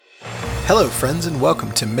Hello, friends, and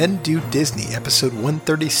welcome to Men Do Disney, episode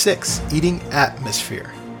 136, Eating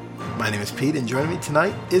Atmosphere. My name is Pete, and joining me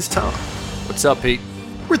tonight is Tom. What's up, Pete?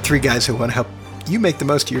 We're three guys who want to help you make the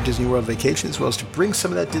most of your Disney World vacation, as well as to bring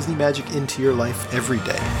some of that Disney magic into your life every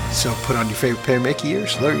day. So put on your favorite pair of Mickey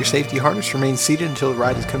ears, lower your safety harness, remain seated until the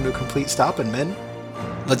ride has come to a complete stop, and men,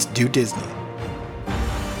 let's do Disney.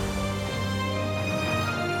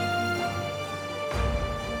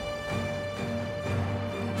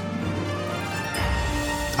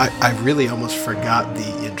 I really almost forgot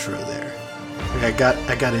the intro there. Like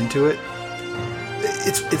I got into it.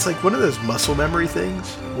 It's like one of those muscle memory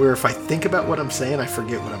things where if I think about what I'm saying, I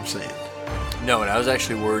forget what I'm saying. No, and I was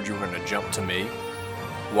actually worried you were going to jump to me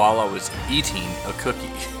while I was eating a cookie.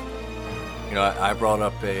 You know, I brought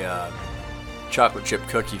up a chocolate chip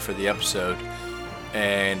cookie for the episode,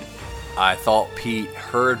 and I thought Pete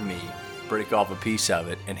heard me break off a piece of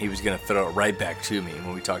it, and he was going to throw it right back to me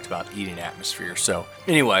when we talked about eating atmosphere. So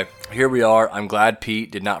anyway, here we are. I'm glad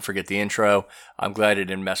Pete did not forget the intro. I'm glad it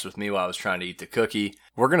didn't mess with me while I was trying to eat the cookie.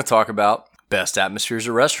 We're going to talk about best atmospheres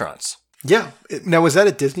at restaurants. Yeah. Now, was that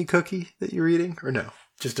a Disney cookie that you were eating, or no?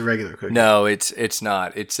 Just a regular cookie? No, it's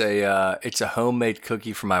not. It's a homemade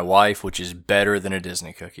cookie for my wife, which is better than a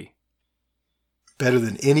Disney cookie. Better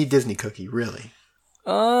than any Disney cookie, really?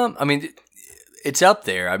 I mean, it's up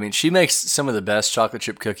there. I mean, she makes some of the best chocolate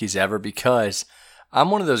chip cookies ever because I'm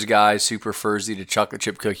one of those guys who prefers to eat a chocolate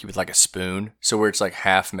chip cookie with like a spoon, so where it's like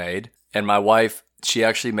half made. And my wife, she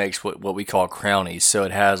actually makes what we call crownies, so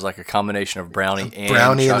it has like a combination of brownie and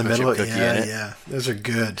brownie chocolate in the middle. chip cookie in it. Yeah, those are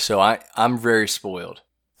good. So I'm very spoiled.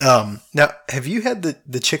 Now, have you had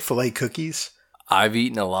the Chick-fil-A cookies? I've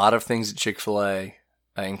eaten a lot of things at Chick-fil-A,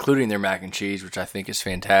 including their mac and cheese, which I think is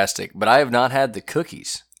fantastic, but I have not had the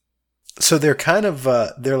cookies. So they're kind of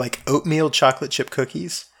they're like oatmeal chocolate chip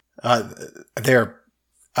cookies. I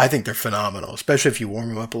think they're phenomenal, especially if you warm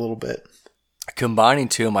them up a little bit. Combining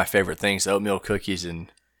two of my favorite things, oatmeal cookies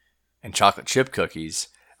and chocolate chip cookies,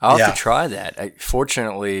 I'll have to try that.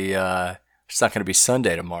 Fortunately, it's not going to be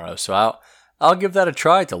Sunday tomorrow, so I'll give that a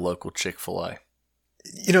try at the local Chick-fil-A.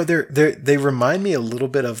 You know, they remind me a little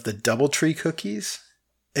bit of the DoubleTree cookies,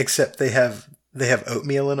 except they have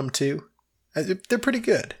oatmeal in them too. They're pretty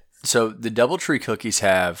good. So the DoubleTree cookies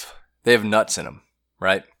have nuts in them,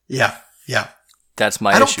 right? Yeah. That's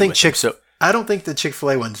my issue with them. I don't think the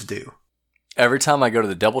Chick-fil-A ones do. Every time I go to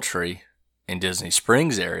the DoubleTree in Disney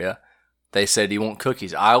Springs area, they say, "Do you want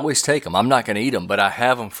cookies?" I always take them. I'm not going to eat them, but I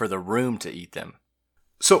have them for the room to eat them.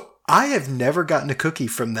 So I have never gotten a cookie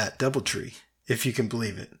from that DoubleTree, if you can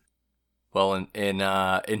believe it. Well,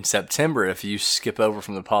 in September, if you skip over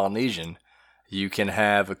from the Polynesian, you can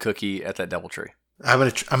have a cookie at that DoubleTree. I'm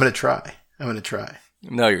gonna try.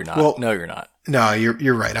 No, you're not. Well, no, you're not. No,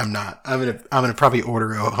 you're right. I'm not. I'm gonna probably order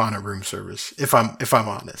Ohana room service if I'm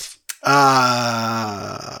honest.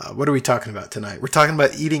 What are we talking about tonight? We're talking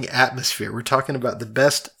about eating atmosphere. We're talking about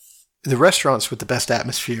the restaurants with the best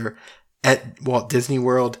atmosphere at Walt Disney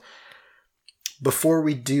World. Before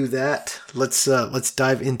we do that, let's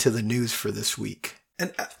dive into the news for this week.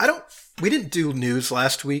 And we didn't do news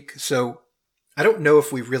last week, so I don't know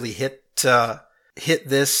if we really hit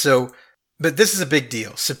this. But this is a big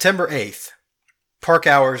deal. September 8th, park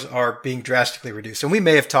hours are being drastically reduced. And we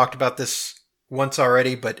may have talked about this once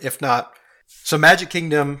already, but if not, so Magic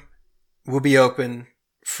Kingdom will be open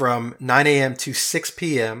from 9 a.m. to 6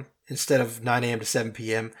 p.m. instead of 9 a.m. to 7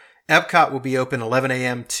 p.m. Epcot will be open 11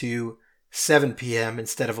 a.m. to 7 p.m.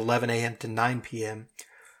 instead of 11 a.m. to 9 p.m.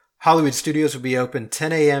 Hollywood Studios will be open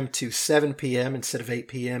 10 a.m. to 7 p.m. instead of 8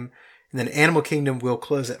 p.m. And then Animal Kingdom will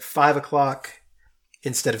close at 5 o'clock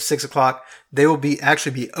instead of 6 o'clock. They will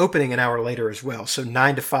actually be opening an hour later as well. So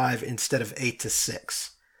 9 to 5 instead of 8 to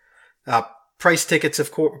 6.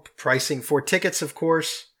 Pricing for tickets, of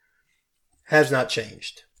course, has not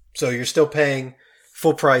changed. So you're still paying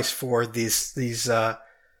full price for these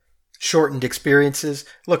shortened experiences.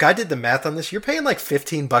 Look, I did the math on this. You're paying like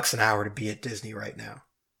 $15 an hour to be at Disney right now.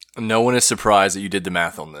 No one is surprised that you did the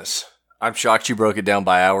math on this. I'm shocked you broke it down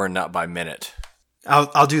by hour and not by minute.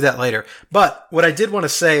 I'll do that later. But what I did want to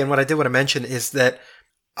say and what I did want to mention is that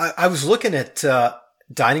I was looking at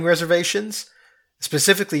dining reservations,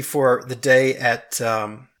 specifically for the day at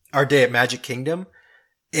our day at Magic Kingdom.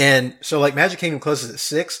 And so like Magic Kingdom closes at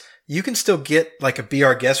 6. You can still get like a Be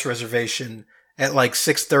Our Guest reservation at like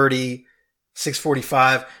 6:30,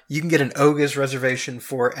 6:45. You can get an Oga's reservation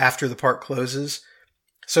for after the park closes.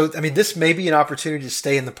 So, I mean, this may be an opportunity to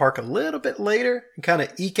stay in the park a little bit later and kind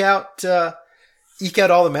of eke out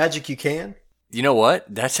all the magic you can. You know what?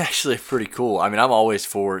 That's actually pretty cool. I mean, I'm always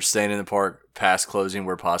for staying in the park past closing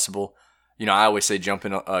where possible. I always say jump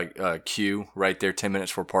in a queue right there 10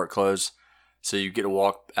 minutes before park close. So you get to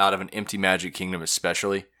walk out of an empty Magic Kingdom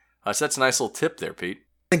especially. So that's a nice little tip there, Pete.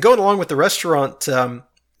 And going along with the restaurant,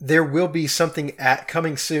 there will be something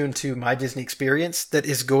coming soon to My Disney Experience that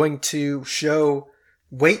is going to show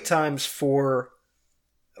wait times for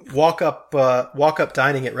walk up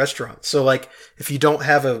dining at restaurants. So like if you don't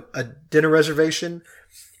have a dinner reservation,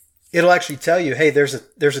 it'll actually tell you, hey, there's a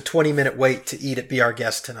 20-minute wait to eat at Be Our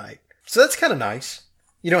Guest tonight. So that's kind of nice.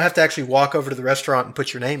 You don't have to actually walk over to the restaurant and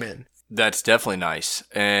put your name in. That's definitely nice.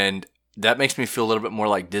 And that makes me feel a little bit more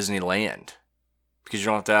like Disneyland because you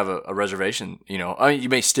don't have to have a reservation. I mean, you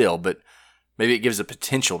may still, but maybe it gives the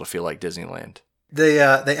potential to feel like Disneyland. They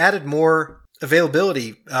added more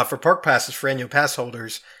availability for park passes for annual pass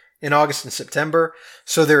holders in August and September.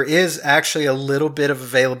 So there is actually a little bit of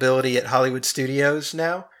availability at Hollywood Studios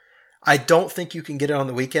now. I don't think you can get it on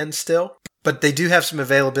the weekends still, but they do have some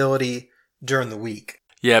availability during the week.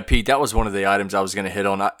 Yeah, Pete, that was one of the items I was going to hit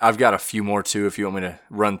on. I've got a few more too if you want me to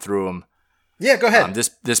run through them. Yeah, go ahead.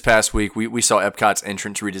 This past week, we saw Epcot's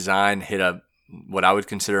entrance redesign hit what I would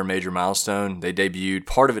consider a major milestone. They debuted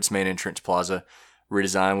part of its main entrance plaza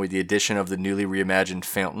redesign with the addition of the newly reimagined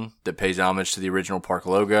fountain that pays homage to the original park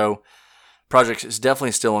logo. Project is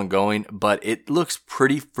definitely still ongoing, but it looks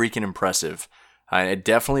pretty freaking impressive. And it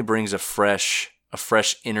definitely brings a fresh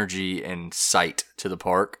energy and sight to the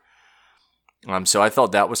park. So I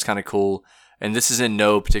thought that was kind of cool. And this is in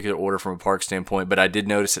no particular order from a park standpoint, but I did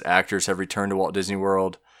notice that actors have returned to Walt Disney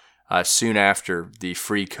World soon after the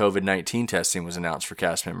free COVID-19 testing was announced for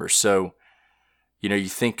cast members. So, you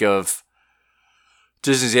think of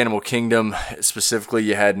Disney's Animal Kingdom, specifically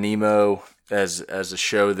you had Nemo as a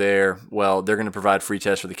show there. Well, they're going to provide free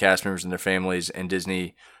tests for the cast members and their families, and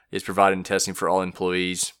Disney is providing testing for all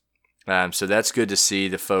employees. So that's good to see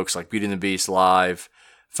the folks like Beauty and the Beast Live,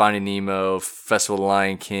 Finding Nemo, Festival of the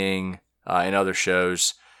Lion King, and other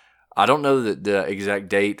shows. I don't know the exact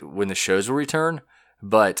date when the shows will return,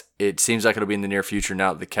 but it seems like it'll be in the near future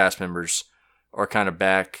now that the cast members are kind of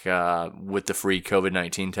back with the free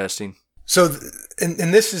COVID-19 testing. So,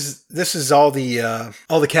 and this is all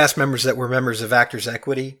the cast members that were members of Actors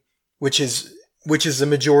Equity, which is the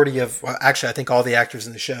majority of, actually, I think all the actors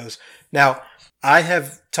in the shows. Now, I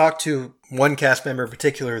have talked to one cast member in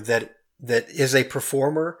particular that is a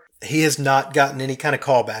performer. He has not gotten any kind of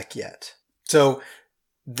callback yet. So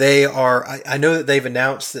they are, I know that they've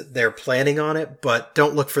announced that they're planning on it, but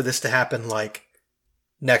don't look for this to happen like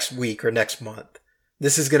next week or next month.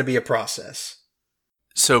 This is going to be a process.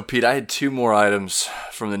 So, Pete, I had two more items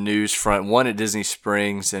from the news front. One at Disney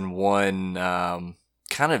Springs and one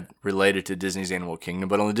kind of related to Disney's Animal Kingdom.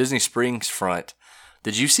 But on the Disney Springs front,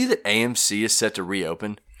 did you see that AMC is set to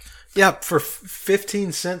reopen? Yeah, for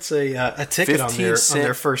 15 cents a ticket on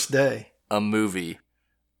their first day. A movie.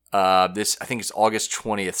 I think it's August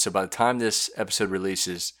 20th. So by the time this episode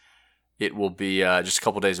releases, it will be just a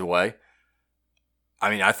couple days away. I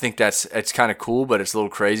mean, I think it's kind of cool, but it's a little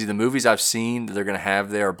crazy. The movies I've seen that they're going to have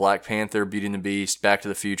there are Black Panther, Beauty and the Beast, Back to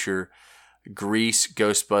the Future, Grease,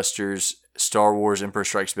 Ghostbusters, Star Wars, Empire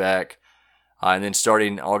Strikes Back. And then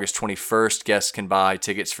starting August 21st, guests can buy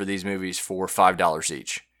tickets for these movies for $5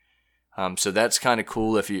 each. So that's kind of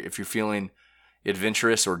cool if you're feeling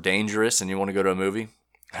adventurous or dangerous and you want to go to a movie,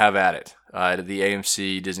 have at it at the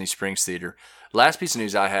AMC Disney Springs Theater. Last piece of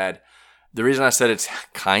news I had, the reason I said it's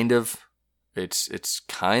kind of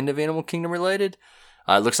Animal Kingdom related.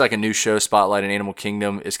 It looks like a new show spotlighting Animal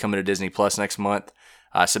Kingdom is coming to Disney Plus next month.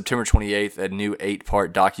 September 28th, a new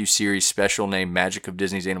 8-part docuseries special named Magic of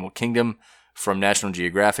Disney's Animal Kingdom from National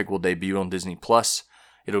Geographic will debut on Disney Plus.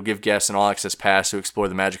 It'll give guests an all-access pass to explore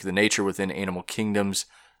the magic of the nature within Animal Kingdom's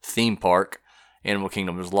theme park, Animal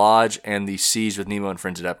Kingdom's Lodge, and the Seas with Nemo and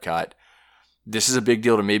Friends at Epcot. This is a big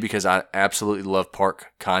deal to me because I absolutely love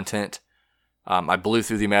park content. I blew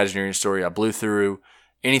through the Imagineering story. I blew through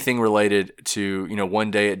anything related to,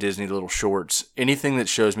 One Day at Disney, the little shorts, anything that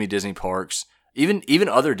shows me Disney parks, even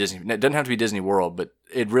other Disney. It doesn't have to be Disney World, but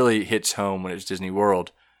it really hits home when it's Disney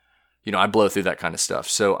World. I blow through that kind of stuff.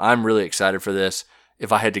 So I'm really excited for this.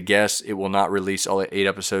 If I had to guess, it will not release all 8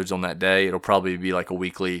 episodes on that day. It'll probably be like a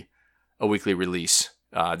weekly release.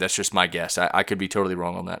 That's just my guess. I could be totally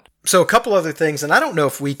wrong on that. So a couple other things, and I don't know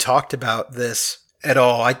if we talked about this at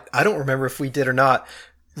all. I don't remember if we did or not.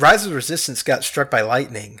 Rise of the Resistance got struck by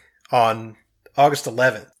lightning on August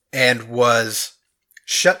 11th and was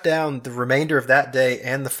shut down the remainder of that day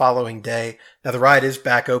and the following day. Now the ride is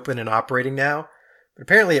back open and operating now, but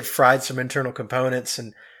apparently it fried some internal components.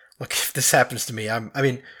 And look, if this happens to me, I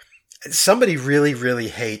mean, somebody really, really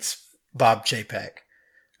hates Bob Chapek.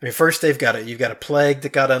 I mean, first you've got a plague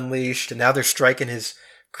that got unleashed, and now they're striking his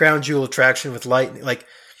crown jewel attraction with lightning. Like,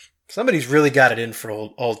 somebody's really got it in for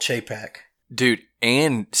old Chapek. Dude,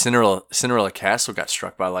 and Cinderella Castle got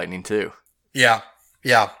struck by lightning too. Yeah.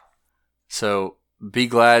 So be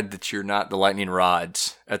glad that you're not the lightning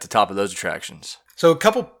rods at the top of those attractions. So a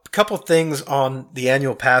couple things on the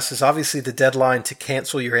annual passes. Obviously, the deadline to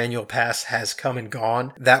cancel your annual pass has come and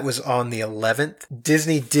gone. That was on the 11th.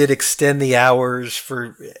 Disney did extend the hours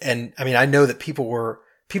and I mean, I know that people were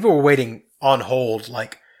waiting on hold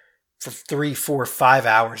like for 3, 4, 5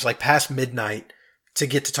 hours, like past midnight, to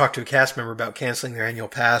get to talk to a cast member about canceling their annual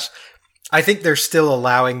pass. I think they're still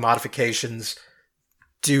allowing modifications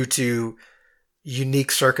due to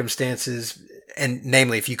unique circumstances, and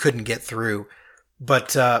namely if you couldn't get through. But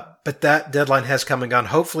that deadline has come and gone.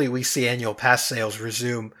 Hopefully we see annual pass sales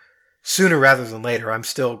resume sooner rather than later. I'm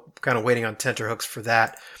still kind of waiting on tenterhooks for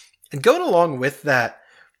that. And going along with that,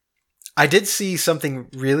 I did see something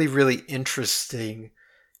really, really interesting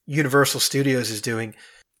Universal Studios is doing.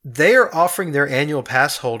 They are offering their annual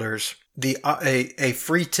pass holders a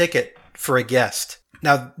free ticket for a guest.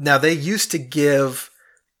 Now they used to give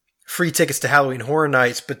free tickets to Halloween Horror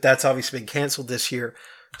Nights, but that's obviously been canceled this year.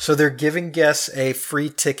 So they're giving guests a free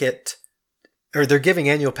ticket, or they're giving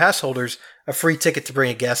annual pass holders a free ticket to bring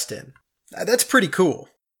a guest in. That's pretty cool.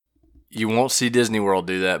 You won't see Disney World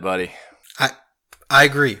do that, buddy. I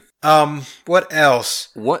agree. What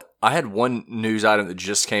else? I had one news item that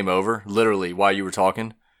just came over, literally, while you were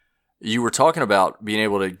talking. You were talking about being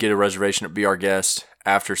able to get a reservation at Be Our Guest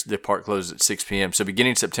after the park closes at 6 p.m. So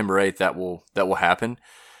beginning September 8th, that will happen.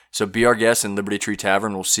 So Be Our Guest and Liberty Tree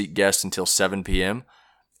Tavern will seat guests until 7 p.m.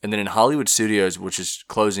 And then in Hollywood Studios, which is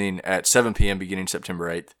closing at 7 p.m. beginning September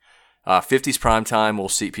 8th, 50s Primetime will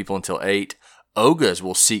seat people until 8. Oga's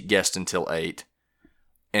will seat guests until 8.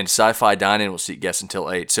 And Sci-Fi Dine-In will seat guests until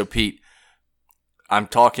 8. So Pete, I'm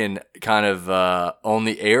talking kind of on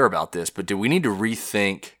the air about this, but do we need to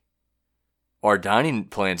rethink our dining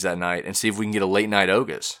plans that night and see if we can get a late night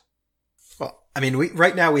Oga's? Well, I mean,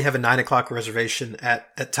 right now we have a 9 o'clock reservation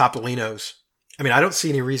at Topolino's. I mean, I don't see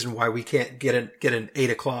any reason why we can't get an 8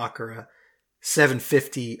 o'clock or a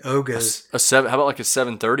 7:50 Oga's. How about like a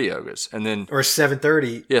 7:30 Oga's, and then or a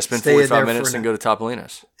 7:30? Yeah, spend 45 minutes and go to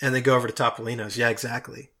Topolino's, and then go over to Topolino's. Yeah,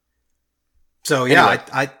 exactly. So yeah,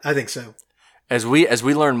 anyway, I think so. As we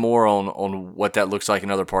learn more on what that looks like in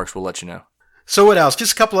other parks, we'll let you know. So what else?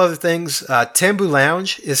 Just a couple other things. Tambu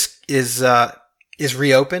Lounge is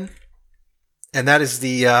reopened, and that is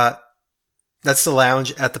that's the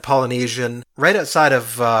lounge at the Polynesian, right outside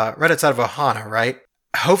of Ohana, right?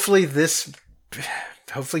 Hopefully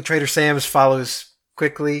Trader Sam's follows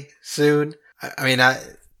quickly soon. I mean,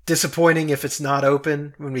 disappointing if it's not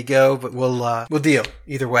open when we go, but we'll deal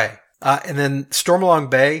either way. And then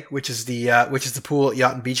Stormalong Bay, which is the pool at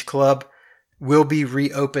Yacht and Beach Club, will be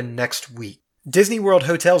reopened next week. Disney World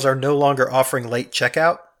hotels are no longer offering late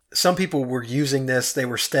checkout. Some people were using this. They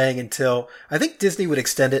were staying until, I think Disney would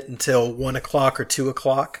extend it until 1 o'clock or 2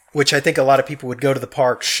 o'clock, which I think a lot of people would go to the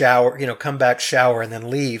park, shower, come back, shower, and then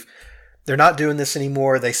leave. They're not doing this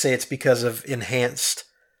anymore. They say it's because of enhanced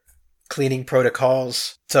cleaning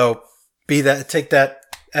protocols. So take that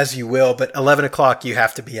as you will, but 11 o'clock, you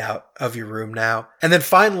have to be out of your room now. And then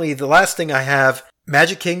finally, the last thing I have,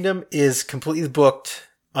 Magic Kingdom is completely booked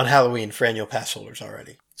on Halloween for annual pass holders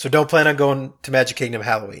already. So don't plan on going to Magic Kingdom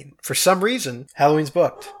Halloween. For some reason, Halloween's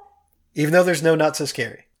booked, even though there's no Not So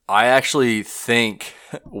Scary. I actually think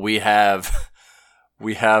we have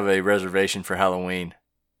a reservation for Halloween.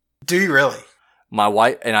 Do you really? My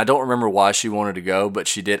wife, and I don't remember why she wanted to go, but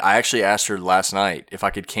she did. I actually asked her last night if I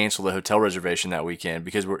could cancel the hotel reservation that weekend,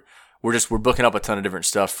 because we're booking up a ton of different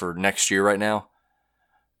stuff for next year right now.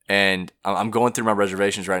 And I'm going through my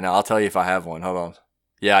reservations right now. I'll tell you if I have one. Hold on.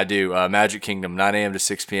 Yeah, I do. Magic Kingdom, 9 a.m. to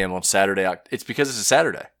 6 p.m. on Saturday. It's because it's a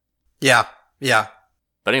Saturday. Yeah.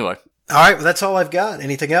 But anyway. All right, well, that's all I've got.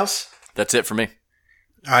 Anything else? That's it for me.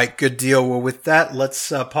 All right, good deal. Well, with that,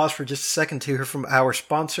 let's pause for just a second to hear from our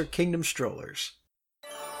sponsor, Kingdom Strollers.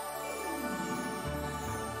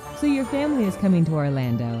 So your family is coming to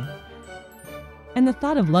Orlando, and the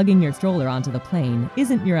thought of lugging your stroller onto the plane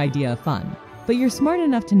isn't your idea of fun. But you're smart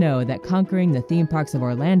enough to know that conquering the theme parks of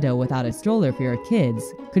Orlando without a stroller for your kids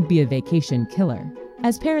could be a vacation killer.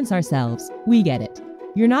 As parents ourselves, we get it.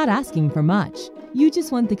 You're not asking for much. You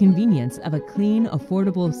just want the convenience of a clean,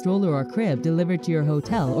 affordable stroller or crib delivered to your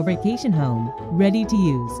hotel or vacation home, ready to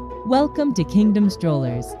use. Welcome to Kingdom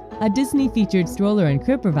Strollers. a Disney-featured stroller and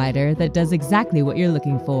crib provider that does exactly what you're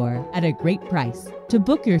looking for at a great price. To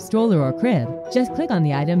book your stroller or crib, just click on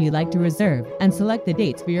the item you'd like to reserve and select the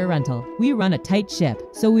dates for your rental. We run a tight ship,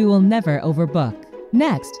 so we will never overbook.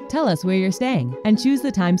 Next, tell us where you're staying and choose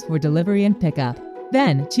the times for delivery and pickup.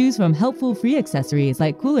 Then, choose from helpful free accessories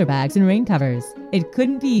like cooler bags and rain covers. It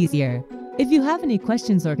couldn't be easier. If you have any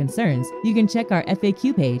questions or concerns, you can check our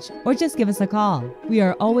FAQ page or just give us a call. We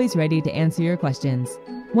are always ready to answer your questions.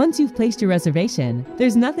 Once you've placed your reservation,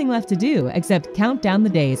 there's nothing left to do except count down the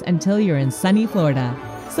days until you're in sunny Florida.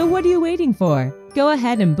 So what are you waiting for? Go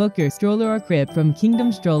ahead and book your stroller or crib from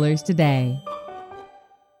Kingdom Strollers today.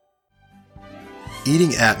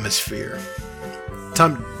 Eating atmosphere.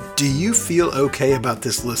 Tom, do you feel okay about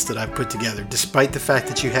this list that I've put together, despite the fact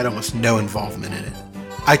that you had almost no involvement in it?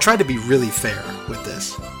 I tried to be really fair with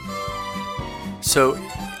this. So,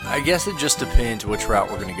 I guess it just depends which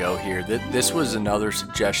route we're going to go here. This was another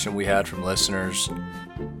suggestion we had from listeners.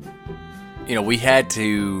 You know, we had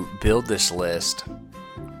to build this list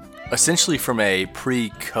essentially from a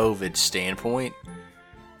pre-COVID standpoint.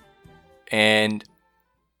 And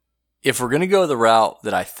if we're going to go the route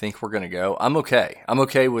that I think we're going to go, I'm okay. I'm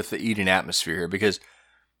okay with the eating atmosphere here because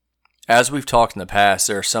as we've talked in the past,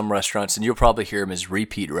 there are some restaurants, and you'll probably hear them as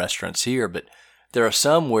repeat restaurants here, but there are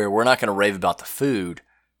some where we're not going to rave about the food.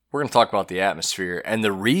 We're going to talk about the atmosphere and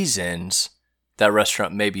the reasons that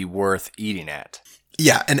restaurant may be worth eating at.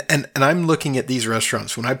 Yeah, and I'm looking at these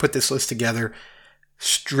restaurants when I put this list together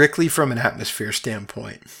strictly from an atmosphere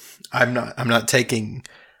standpoint. I'm not taking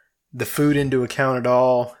the food into account at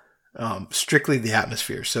all. Strictly the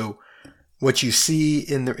atmosphere. So what you see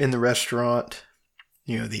in the restaurant,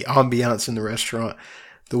 you know, the ambiance in the restaurant,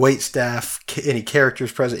 the wait staff, any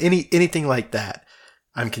characters present, anything like that,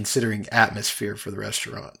 I'm considering atmosphere for the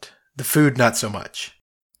restaurant. The food, not so much.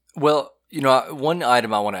 Well, you know, one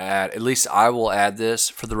item I want to add, at least I will add this,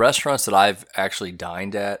 for the restaurants that I've actually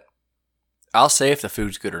dined at, I'll say if the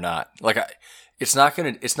food's good or not. Like, it's not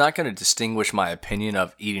gonna distinguish my opinion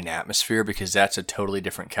of eating atmosphere because that's a totally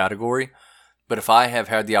different category. But if I have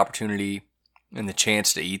had the opportunity and the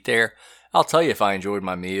chance to eat there, I'll tell you if I enjoyed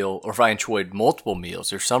my meal or if I enjoyed multiple meals.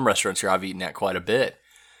 There's some restaurants here I've eaten at quite a bit.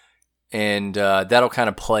 And that'll kind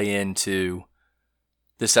of play into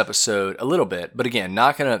this episode a little bit. But again,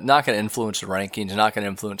 not gonna influence the rankings, not gonna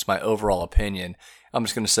influence my overall opinion. I'm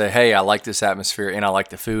just gonna say, hey, I like this atmosphere and I like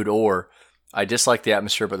the food, or I dislike the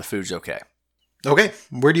atmosphere, but the food's okay. Okay,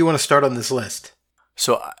 where do you want to start on this list?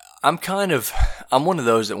 So I'm one of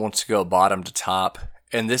those that wants to go bottom to top,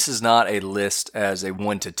 and this is not a list as a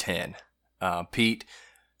 1 to 10. Pete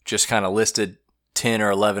just kind of listed 10 or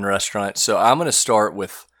 11 restaurants, so I'm going to start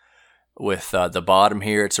with the bottom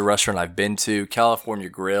here. It's a restaurant I've been to, California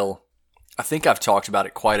Grill. I think I've talked about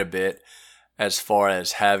it quite a bit as far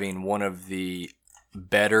as having one of the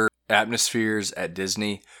better atmospheres at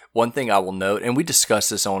Disney. One thing I will note, and we discussed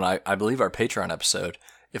this on, I believe, our Patreon episode,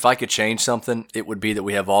 if I could change something, it would be that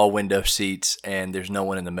we have all window seats and there's no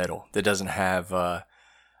one in the middle that doesn't have,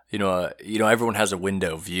 everyone has a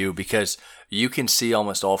window view because you can see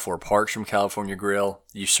almost all 4 parks from California Grill.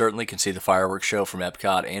 You certainly can see the fireworks show from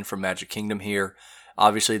Epcot and from Magic Kingdom here.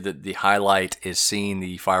 Obviously, the highlight is seeing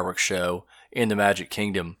the fireworks show in the Magic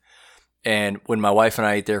Kingdom. And when my wife and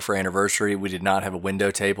I ate there for anniversary, we did not have a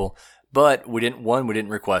window table. But we didn't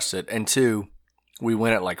request it, and 2, we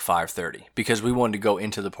went at like 5:30 because we wanted to go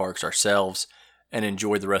into the parks ourselves and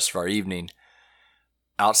enjoy the rest of our evening.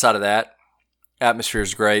 Outside of that, atmosphere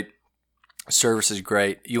is great, service is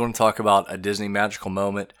great. You want to talk about a Disney magical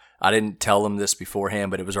moment? I didn't tell them this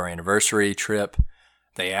beforehand, but it was our anniversary trip.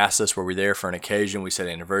 They asked us were we there for an occasion. We said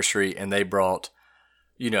anniversary, and they brought,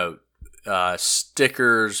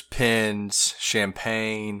 stickers, pins,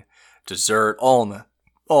 champagne, dessert,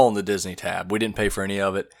 all in the Disney tab. We didn't pay for any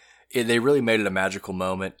of it. They really made it a magical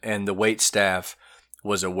moment, and the wait staff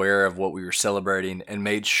was aware of what we were celebrating and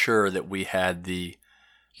made sure that we had the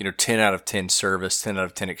 10 out of 10 service, 10 out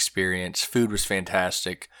of 10 experience. Food was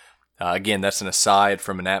fantastic. Again, that's an aside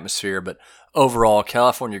from an atmosphere, but overall,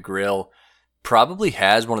 California Grill probably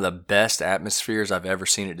has one of the best atmospheres I've ever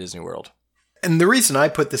seen at Disney World. And the reason I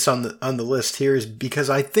put this on the list here is because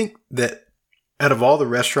I think that out of all the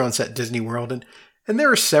restaurants at Disney World, and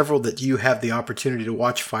there are several that you have the opportunity to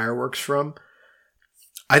watch fireworks from,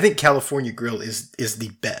 I think California Grill is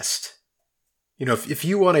the best. If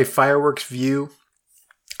you want a fireworks view,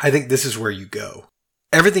 I think this is where you go.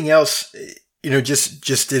 Everything else,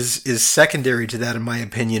 just is secondary to that in my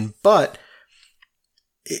opinion, but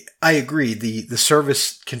I agree. The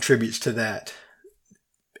service contributes to that.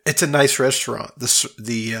 It's a nice restaurant.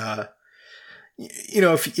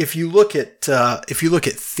 if you look at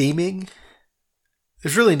theming,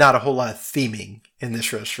 there's really not a whole lot of theming in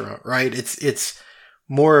this restaurant, right? It's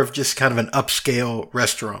more of just kind of an upscale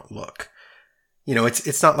restaurant look.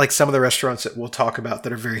 It's not like some of the restaurants that we'll talk about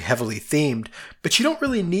that are very heavily themed, but you don't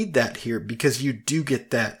really need that here because you do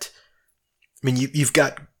get that. I mean, you've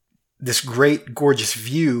got this great, gorgeous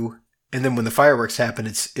view, and then when the fireworks happen,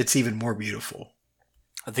 it's even more beautiful.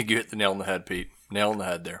 I think you hit the nail on the head, Pete. Nail on the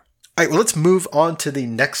head there. All right, well, let's move on to the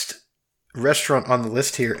next restaurant on the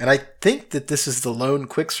list here, and I think that this is the lone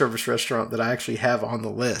quick service restaurant that I actually have on the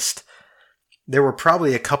list. There were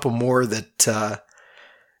probably a couple more that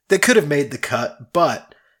could have made the cut,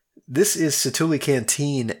 but this is Satu'li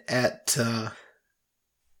Canteen at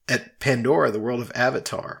Pandora, the world of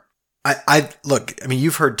Avatar.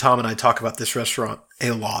 You've heard Tom and I talk about this restaurant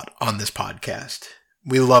a lot on this podcast.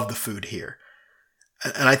 We love the food here.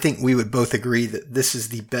 And I think we would both agree that this is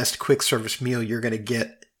the best quick service meal you're going to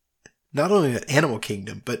get, not only at Animal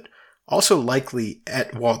Kingdom, but also likely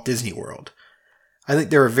at Walt Disney World. I think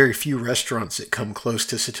there are very few restaurants that come close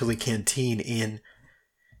to Satu'li Canteen in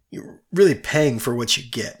you're really paying for what you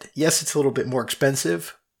get. Yes, it's a little bit more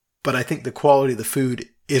expensive, but I think the quality of the food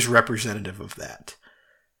is representative of that.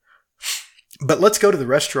 But let's go to the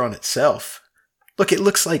restaurant itself. Look, it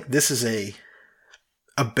looks like this is a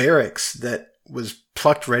barracks that was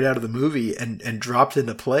plucked right out of the movie and dropped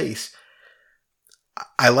into place.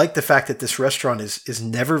 I like the fact that this restaurant is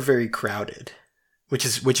never very crowded, which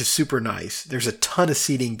is super nice. There's a ton of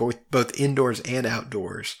seating both indoors and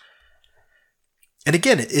outdoors. And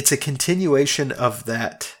again, it's a continuation of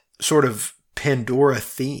that sort of Pandora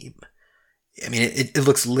theme. I mean, it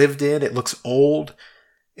looks lived in, it looks old,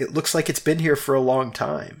 it looks like it's been here for a long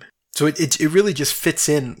time. So it really just fits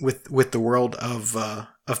in with the world of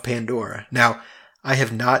Pandora. Now, I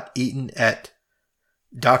have not eaten at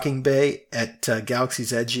Docking Bay at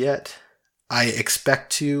Galaxy's Edge yet. I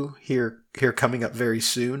expect to here coming up very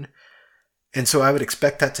soon. And so I would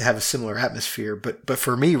expect that to have a similar atmosphere. But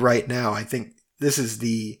for me right now, I think this is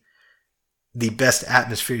the best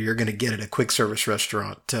atmosphere you're going to get at a quick service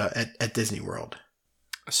restaurant at Disney World.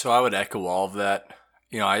 So I would echo all of that.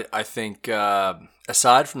 I think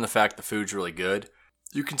aside from the fact the food's really good,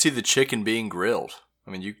 you can see the chicken being grilled.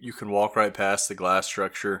 I mean, you can walk right past the glass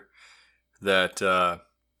structure that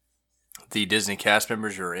the Disney cast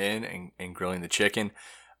members are in and grilling the chicken.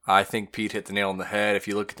 I think Pete hit the nail on the head. If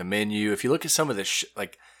you look at the menu, if you look at some of the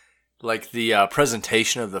like the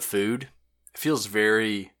presentation of the food, it feels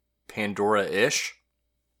very Pandora-ish.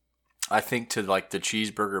 I think to like the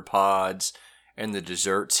cheeseburger pods and the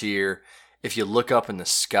desserts here. If you look up in the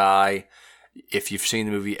sky, if you've seen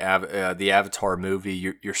the movie, the Avatar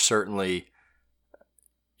movie, you're certainly,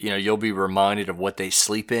 you'll be reminded of what they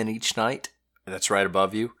sleep in each night. That's right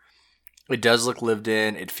above you. It does look lived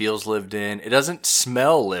in. It feels lived in. It doesn't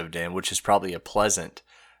smell lived in, which is probably a pleasant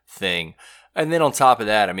thing. And then on top of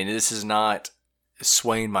that, I mean, this is not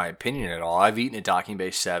swaying my opinion at all. I've eaten at Docking Bay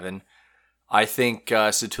 7. I think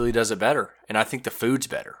Satu'li does it better, and I think the food's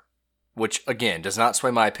better. Which again does not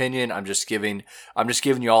sway my opinion. I'm just giving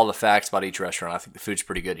you all the facts about each restaurant. I think the food's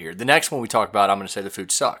pretty good here. The next one we talk about, I'm going to say the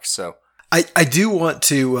food sucks. So I do want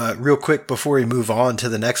to real quick before we move on to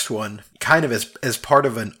the next one, kind of as part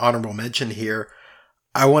of an honorable mention here,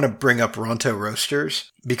 I want to bring up Ronto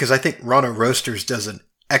Roasters because I think Ronto Roasters does an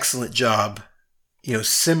excellent job,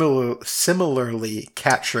 similarly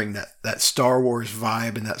capturing that Star Wars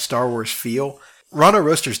vibe and that Star Wars feel. Ronto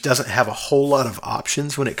Roasters doesn't have a whole lot of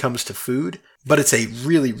options when it comes to food, but it's a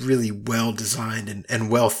really, really well-designed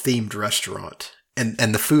and well-themed restaurant. And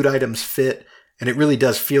the food items fit, and it really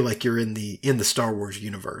does feel like you're in the Star Wars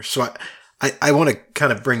universe. So I want to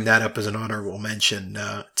kind of bring that up as an honorable mention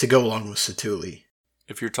to go along with Satu'li.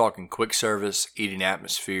 If you're talking quick service, eating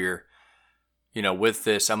atmosphere, with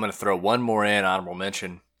this, I'm going to throw one more in, honorable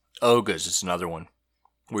mention. Oga's is another one,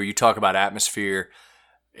 where you talk about atmosphere.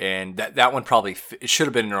 And that one probably it should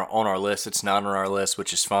have been on our list. It's not on our list,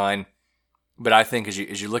 which is fine. But I think as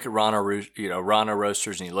you look at Ronto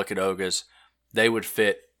Roasters and you look at Oga's, they would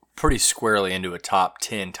fit pretty squarely into a top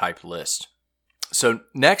 10 type list. So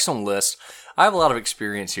next on the list, I have a lot of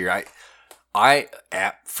experience here.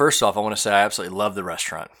 First off, I want to say I absolutely love the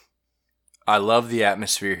restaurant. I love the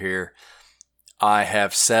atmosphere here. I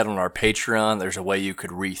have said on our Patreon, there's a way you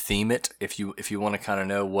could retheme it if you want to kind of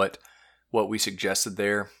know what we suggested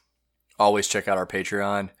there. Always check out our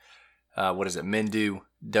Patreon. What is it? Mendu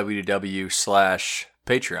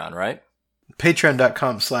www.patreon, right?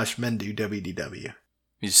 Patreon.com/Mendu WDW.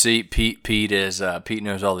 You see, Pete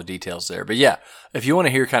knows all the details there. But yeah, if you want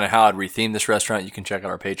to hear kind of how I'd retheme this restaurant, you can check out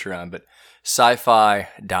our Patreon. But Sci-Fi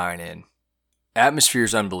Dine-In. atmosphere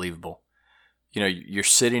is unbelievable. You know, you're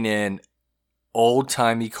sitting in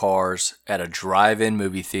old-timey cars at a drive-in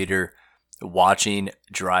movie theater watching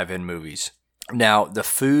drive-in movies. Now, the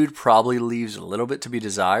food probably leaves a little bit to be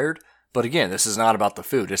desired, but again, this is not about the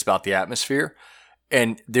food. It's about the atmosphere.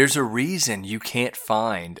 And there's a reason you can't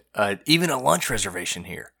find even a lunch reservation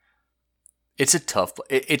here. It's a tough.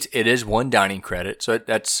 It is one dining credit, so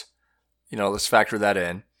that's, let's factor that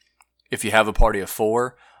in. If you have a party of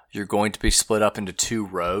 4, you're going to be split up into 2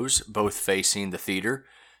 rows, both facing the theater.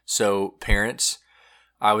 So parents,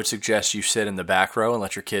 I would suggest you sit in the back row and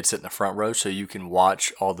let your kids sit in the front row so you can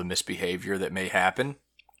watch all the misbehavior that may happen.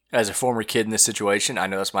 As a former kid in this situation, I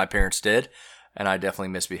know that's what my parents did, and I definitely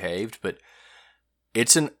misbehaved, but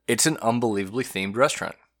it's an unbelievably themed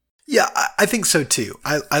restaurant. Yeah, I think so too.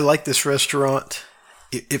 I like this restaurant.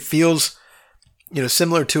 It feels,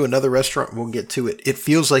 similar to another restaurant. We'll get to it. It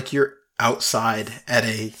feels like you're outside at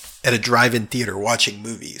a drive-in theater watching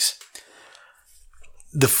movies.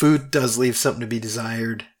 The food does leave something to be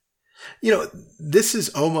desired. This is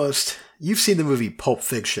almost, you've seen the movie Pulp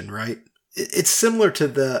Fiction, right? It's similar to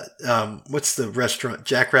the, what's the restaurant?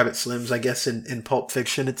 Jackrabbit Slim's, I guess, in Pulp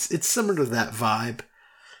Fiction. It's similar to that vibe.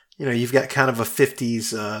 You've got kind of a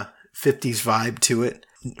 50s vibe to it.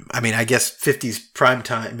 I mean, I guess 50s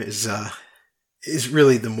primetime is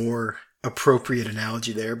really the more appropriate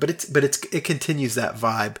analogy there, but it continues that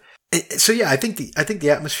vibe. So yeah, I think the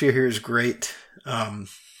atmosphere here is great.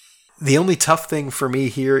 The only tough thing for me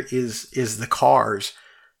here is the cars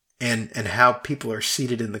and how people are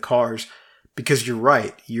seated in the cars, because you're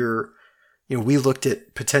right. We looked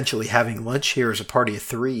at potentially having lunch here as a party of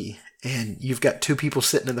 3, and you've got 2 people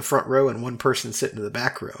sitting in the front row and 1 person sitting in the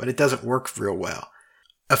back row, and it doesn't work real well.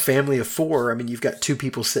 A family of 4, I mean, you've got 2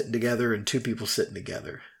 people sitting together and 2 people sitting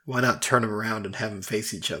together. Why not turn them around and have them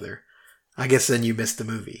face each other? I guess then you miss the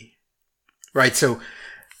movie. Right, so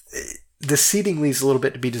the seating leaves a little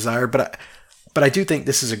bit to be desired, but I do think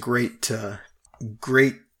this is a great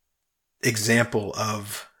example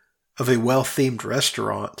of a well-themed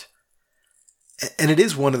restaurant. And it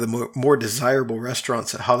is one of the more desirable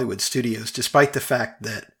restaurants at Hollywood Studios, despite the fact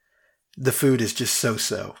that the food is just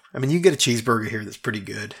so-so. I mean, you get a cheeseburger here that's pretty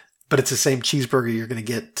good, but it's the same cheeseburger you're going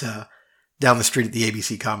to get down the street at the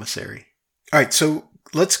ABC Commissary. All right, so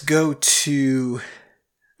let's go over to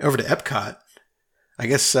Epcot. I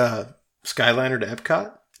guess Skyliner to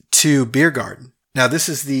Epcot to Beer Garden. Now, this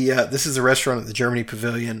is the restaurant at the Germany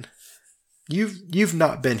Pavilion. You've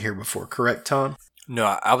not been here before, correct, Tom? No,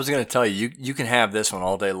 I was going to tell you can have this one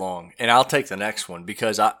all day long, and I'll take the next one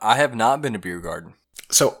because I have not been to Beer Garden.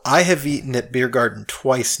 So I have eaten at Beer Garden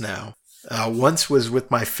twice now. Once was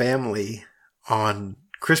with my family on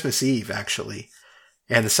Christmas Eve, actually,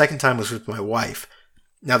 and the second time was with my wife.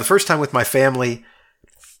 Now, the first time with my family,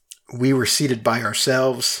 we were seated by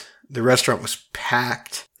ourselves. The restaurant was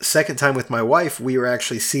packed. The second time with my wife, we were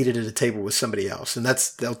actually seated at a table with somebody else, and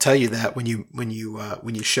they'll tell you that when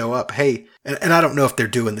you show up. Hey, and I don't know if they're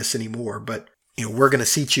doing this anymore, but we're going to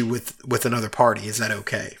seat you with another party. Is that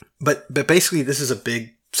okay? But basically, this is a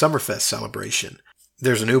big Summerfest celebration.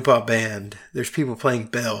 There's an Oompa band. There's people playing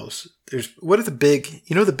bells. What are the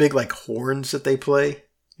big like horns that they play?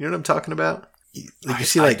 You know what I'm talking about?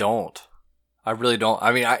 I don't. I really don't.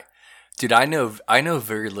 I mean, I know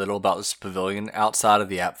very little about this pavilion outside of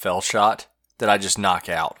the Apfel shot that I just knock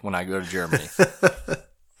out when I go to Germany.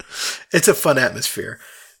 It's a fun atmosphere.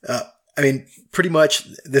 I mean, pretty much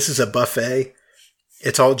this is a buffet.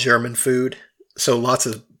 It's all German food. So lots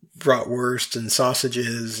of bratwurst and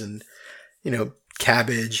sausages and,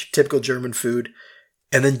 cabbage, typical German food,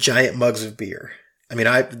 and then giant mugs of beer. I mean,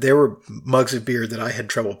 there were mugs of beer that I had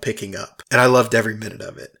trouble picking up, and I loved every minute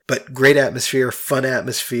of it. But great atmosphere, fun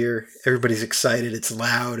atmosphere. Everybody's excited. It's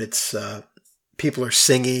loud. It's people are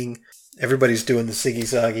singing. Everybody's doing the siggy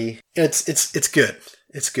zaggy. It's good.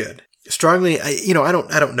 It's good. Strongly, I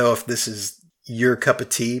don't know if this is your cup of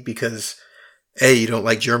tea because A, you don't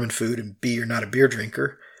like German food, and B, you're not a beer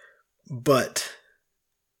drinker. But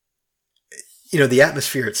the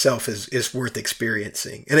atmosphere itself is worth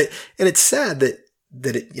experiencing, and it's sad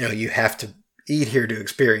that it, you have to eat here to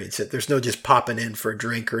experience it. There's no just popping in for a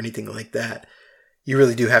drink or anything like that. You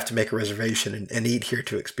really do have to make a reservation and eat here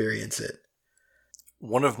to experience it.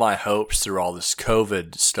 One of my hopes through all this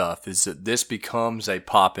COVID stuff is that this becomes a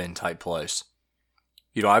pop-in type place.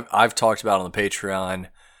 I've talked about on the Patreon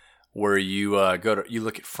where you you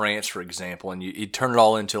look at France, for example, and you turn it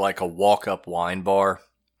all into like a walk-up wine bar,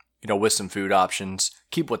 with some food options.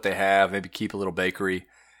 Keep what they have, maybe keep a little bakery.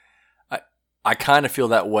 I kind of feel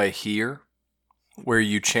that way here, where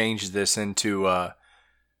you change this into a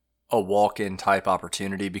a walk-in type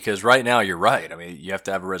opportunity, because right now you're right. I mean, you have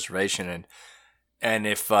to have a reservation, and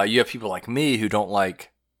if you have people like me who don't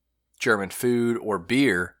like German food or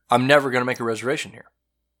beer, I'm never going to make a reservation here,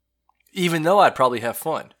 even though I'd probably have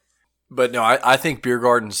fun. But no, I think Beer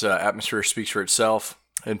Garden's atmosphere speaks for itself.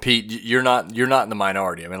 And Pete, you're not in the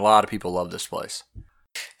minority. I mean, a lot of people love this place.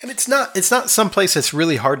 And it's not some place that's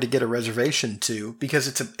really hard to get a reservation to, because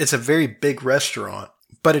it's a very big restaurant,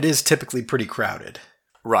 but it is typically pretty crowded.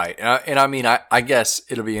 Right. And I mean, I guess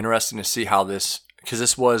it'll be interesting to see how this, because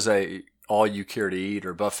this was a all you care to eat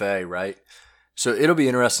or buffet, right? So it'll be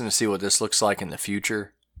interesting to see what this looks like in the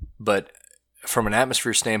future. But from an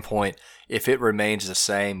atmosphere standpoint, if it remains the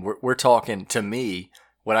same, we're talking, to me,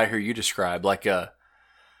 what I hear you describe, like a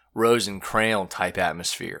Rose and Crown type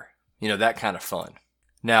atmosphere. You know, that kind of fun.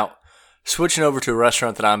 Now, switching over to a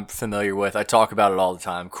restaurant that I'm familiar with, I talk about it all the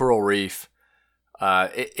time, Coral Reef.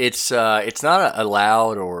 It's not a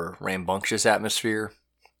loud or rambunctious atmosphere.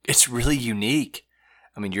 It's really unique.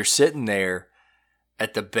 I mean, you're sitting there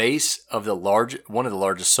at the base of one of the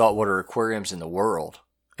largest saltwater aquariums in the world.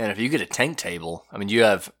 And if you get a tank table, I mean, you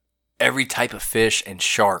have every type of fish and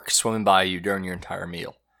shark swimming by you during your entire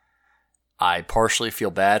meal. I partially feel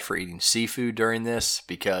bad for eating seafood during this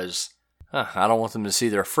because I don't want them to see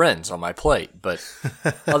their friends on my plate. But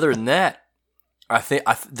other than that, I think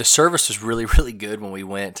the service was really, really good when we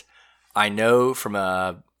went. I know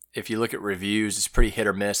if you look at reviews, it's pretty hit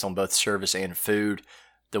or miss on both service and food.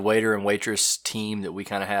 The waiter and waitress team that we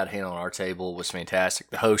kind of had handling our table was fantastic.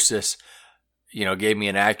 The hostess, gave me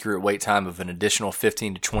an accurate wait time of an additional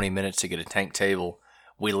 15 to 20 minutes to get a tank table.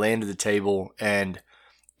 We landed the table, and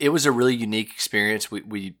it was a really unique experience.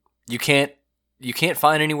 You can't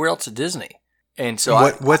find anywhere else at Disney. And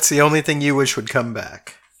so what's the only thing you wish would come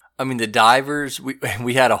back? I mean, the divers,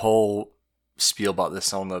 we had a whole spiel about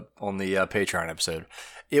this on the Patreon episode.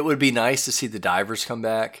 It would be nice to see the divers come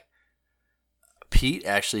back. Pete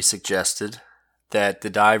actually suggested that the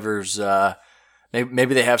divers,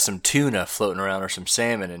 maybe they have some tuna floating around or some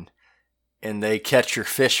salmon, and they catch your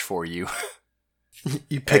fish for you.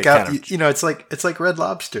 You pick out, it's like Red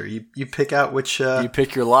Lobster. You pick out you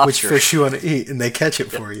pick your lobster, which fish you want to eat, and they catch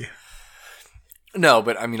it for you. No,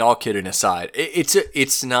 but I mean, all kidding aside,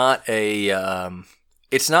 it's not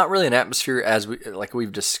really an atmosphere like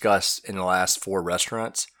we've discussed in the last 4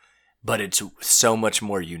 restaurants, but it's so much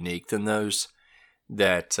more unique than those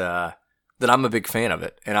that I'm a big fan of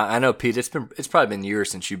it. And I know, Pete, it's probably been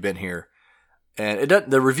years since you've been here, and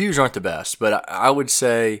the reviews aren't the best, but I would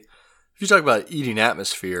say, if you talk about eating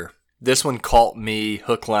atmosphere, this one caught me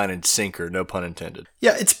hook, line, and sinker, no pun intended.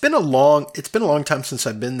 Yeah, it's been a long time since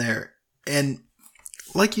I've been there, and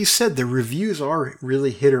like you said, the reviews are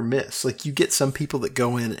really hit or miss. Like, you get some people that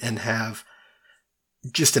go in and have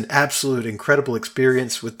just an absolute incredible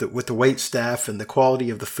experience with the wait staff and the quality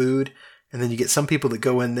of the food, and then you get some people that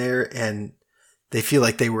go in there and they feel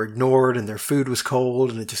like they were ignored and their food was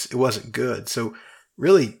cold and it wasn't good. So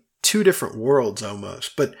really 2 different worlds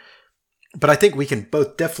almost, but I think we can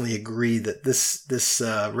both definitely agree that this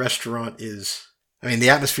restaurant is, I mean,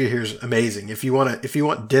 the atmosphere here is amazing. If you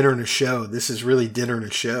want dinner and a show, this is really dinner and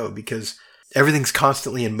a show, because everything's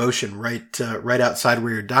constantly in motion right outside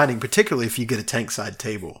where you're dining, particularly if you get a tankside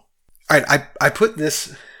table. All right, I put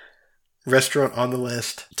this restaurant on the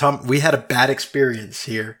list. Tom, we had a bad experience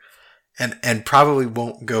here and probably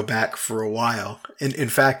won't go back for a while. In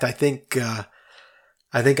fact, I think I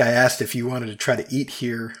asked if you wanted to try to eat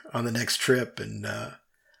here on the next trip, and I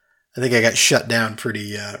think I got shut down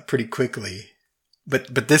pretty quickly.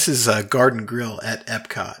 But this is Garden Grill at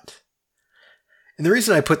Epcot, and the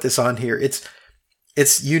reason I put this on here,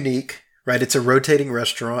 it's unique, right? It's a rotating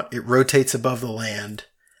restaurant. It rotates above the land.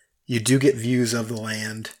 You do get views of the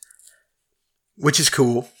land, which is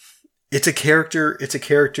cool. It's a character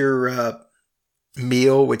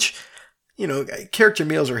meal, which, character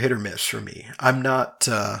meals are hit or miss for me. I'm not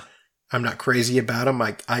crazy about them.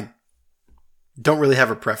 I don't really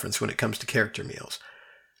have a preference when it comes to character meals.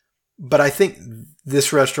 But I think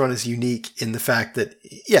this restaurant is unique in the fact that,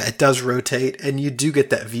 yeah, it does rotate and you do get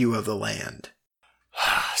that view of the land.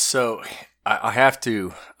 So I have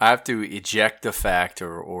to eject the fact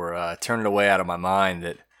or turn it away out of my mind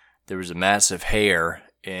that there was a massive hair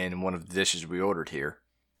in one of the dishes we ordered here.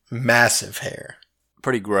 Massive hair.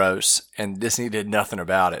 Pretty gross, and Disney did nothing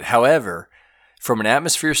about it. However, from an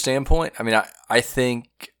atmosphere standpoint, I mean, I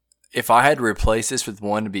think if I had to replace this with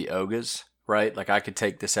one to be Oga's, right? Like, I could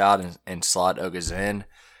take this out and slot Oga's in.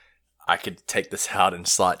 I could take this out and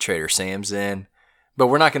slot Trader Sam's in. But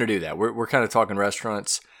we're not going to do that. We're kind of talking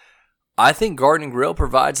restaurants. I think Garden Grill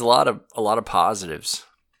provides a lot of positives.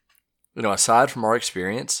 Aside from our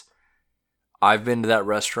experience, I've been to that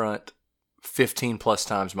restaurant 15 plus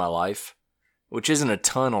times in my life, which isn't a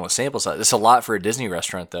ton on a sample size. It's a lot for a Disney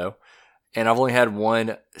restaurant, though. And I've only had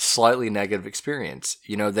one slightly negative experience.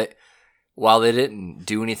 That while they didn't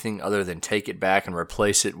do anything other than take it back and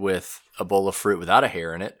replace it with a bowl of fruit without a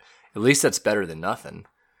hair in it, at least that's better than nothing.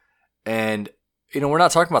 And, we're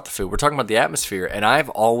not talking about the food. We're talking about the atmosphere. And I've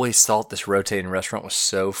always thought this rotating restaurant was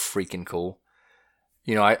so freaking cool.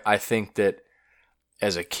 I think that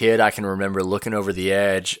as a kid, I can remember looking over the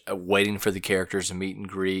edge, waiting for the characters to meet and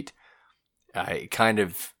greet.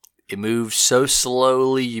 It moves so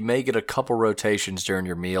slowly. You may get a couple rotations during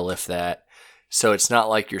your meal, if that. So it's not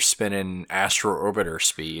like you're spinning Astro Orbiter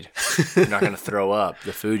speed. You're not going to throw up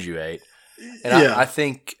the food you ate. And I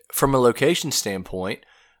think from a location standpoint,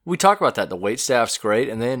 we talk about that. The wait staff's great,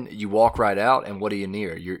 and then you walk right out, and what are you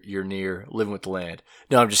near? You're near Living with the Land.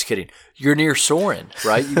 No, I'm just kidding. You're near Soarin',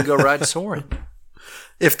 right? You can go ride Soarin'.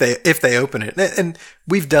 If they open it. And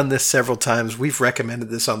we've done this several times. We've recommended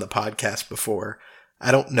this on the podcast before.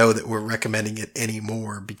 I don't know that we're recommending it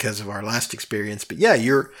anymore because of our last experience. But yeah,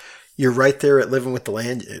 you're right there at Living with the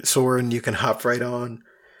Land. Soarin', you can hop right on,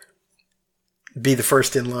 be the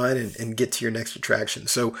first in line, and get to your next attraction.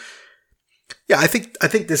 So yeah, I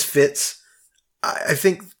think this fits. I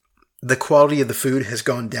think the quality of the food has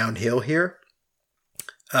gone downhill here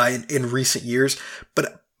in recent years.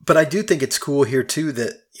 But I do think it's cool here too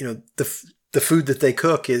that, the food that they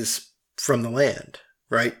cook is from the land,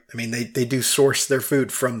 right? I mean, they do source their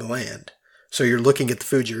food from the land. So you're looking at the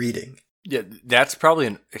food you're eating. Yeah, that's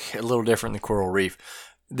probably a little different than Coral Reef.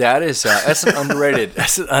 That's an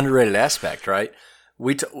underrated aspect, right?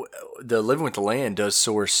 The Living with the Land does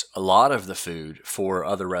source a lot of the food for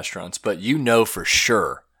other restaurants, but for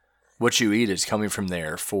sure what you eat is coming from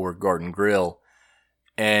there for Garden Grill.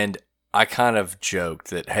 And I kind of joked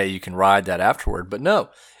that, hey, you can ride that afterward. But no,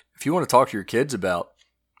 if you want to talk to your kids about,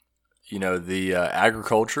 the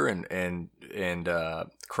agriculture and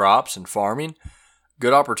crops and farming,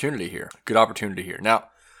 good opportunity here. Now,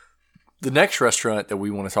 the next restaurant that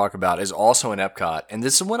we want to talk about is also in Epcot. And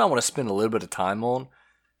this is one I want to spend a little bit of time on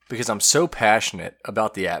because I'm so passionate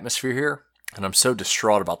about the atmosphere here and I'm so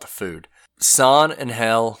distraught about the food. San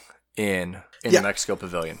Angel Inn in the Mexico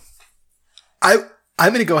Pavilion. I'm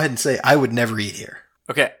going to go ahead and say I would never eat here.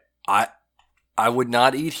 Okay, I would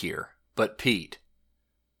not eat here, but Pete,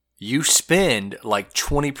 you spend like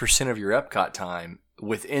 20% of your Epcot time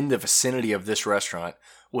within the vicinity of this restaurant,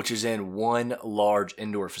 which is in one large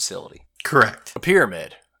indoor facility. Correct. A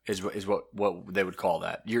pyramid is what they would call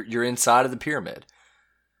that. You're inside of the pyramid.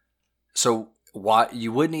 So why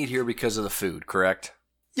you wouldn't eat here because of the food, correct?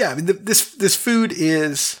 Yeah, I mean this food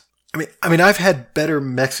is. I mean I've had better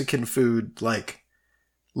Mexican food like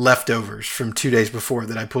leftovers from 2 days before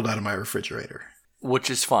that I pulled out of my refrigerator.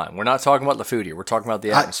 Which is fine. We're not talking about the food here. We're talking about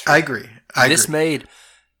the atmosphere. I agree. This made,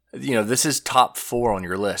 this is top 4 on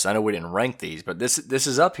your list. I know we didn't rank these, but this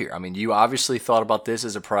is up here. I mean, you obviously thought about this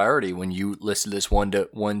as a priority when you listed this 1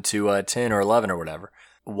 to 10 or 11 or whatever.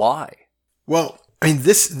 Why? Well, I mean,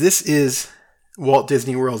 this is Walt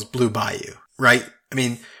Disney World's Blue Bayou, right? I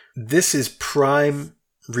mean, this is prime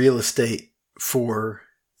real estate for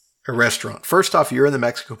a restaurant. First off, you're in the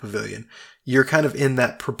Mexico Pavilion. You're kind of in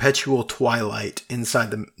that perpetual twilight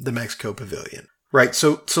inside the Mexico Pavilion, right?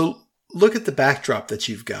 So look at the backdrop that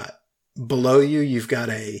you've got. Below you, you've got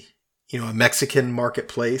a Mexican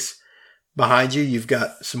marketplace. Behind you, you've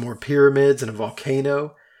got some more pyramids and a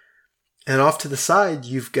volcano. And off to the side,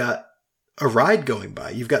 you've got a ride going by.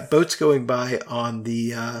 You've got boats going by on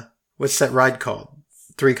the, what's that ride called?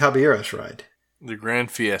 Three Caballeros ride. The Grand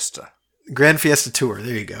Fiesta. Grand Fiesta Tour.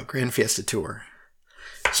 There you go. Grand Fiesta Tour.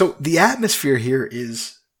 So the atmosphere here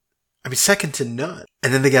is, second to none.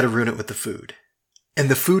 And then they got to ruin it with the food. And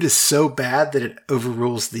the food is so bad that it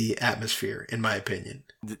overrules the atmosphere, in my opinion.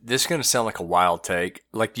 This is going to sound like a wild take.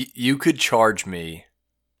 Like, you could charge me.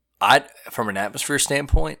 From an atmosphere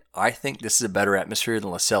standpoint, I think this is a better atmosphere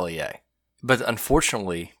than Le Cellier. But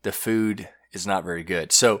unfortunately, the food is not very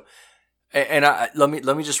good. So, let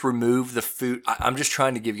me just remove the food. I'm just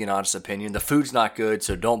trying to give you an honest opinion. The food's not good,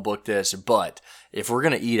 so don't book this. But if we're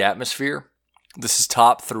going to eat atmosphere, this is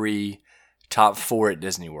top 3, top 4 at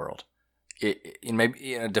Disney World.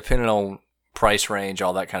 Depending on price range,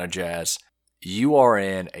 all that kind of jazz, you are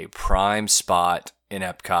in a prime spot in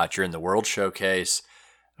Epcot. You're in the World Showcase,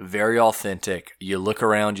 very authentic. You look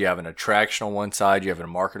around, you have an attraction on one side, you have a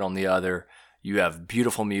market on the other. You have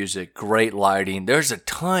beautiful music, great lighting. There's a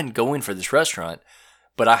ton going for this restaurant,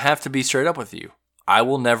 but I have to be straight up with you. I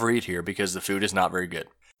will never eat here because the food is not very good.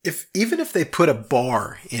 Even if they put a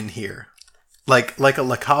bar in here, like a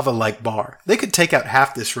La Cava-like bar. They could take out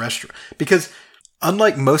half this restaurant because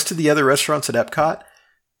unlike most of the other restaurants at Epcot,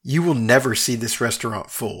 you will never see this restaurant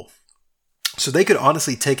full. So they could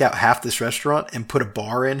honestly take out half this restaurant and put a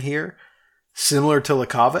bar in here, similar to La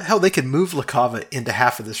Cava. Hell, they could move La Cava into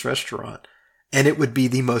half of this restaurant, and it would be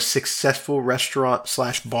the most successful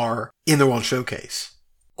restaurant/bar in the World Showcase.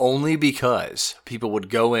 Only because people would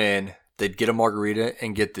go in, they'd get a margarita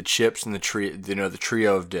and get the chips and the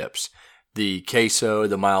trio of dips. The queso,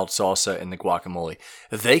 the mild salsa, and the guacamole.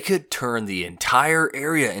 They could turn the entire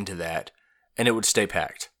area into that, and it would stay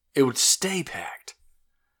packed. It would stay packed.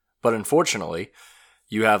 But unfortunately,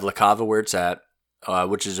 you have La Cava where it's at,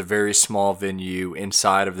 which is a very small venue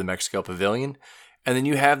inside of the Mexico Pavilion. And then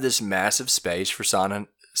you have this massive space for San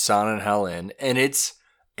Angel Inn, and it's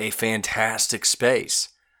a fantastic space.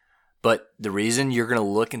 But the reason you're going to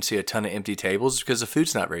look and see a ton of empty tables is because the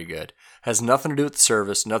food's not very good. It has nothing to do with the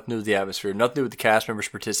service, nothing to do with the atmosphere, nothing to do with the cast members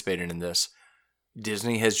participating in this.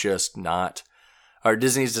 Disney's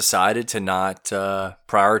decided to not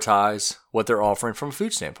prioritize what they're offering from a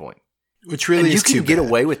food standpoint. Which really is too bad. You can get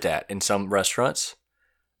away with that in some restaurants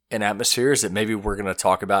and atmospheres that maybe we're going to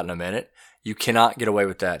talk about in a minute. You cannot get away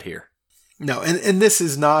with that here. No, and this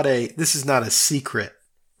is not a secret,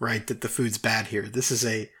 right, that the food's bad here. This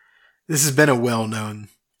has been a well-known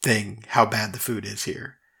thing, how bad the food is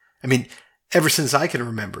here. I mean, ever since I can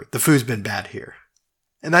remember, the food's been bad here.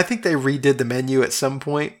 And I think they redid the menu at some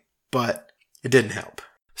point, but it didn't help.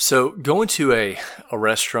 So going to a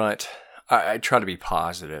restaurant, I try to be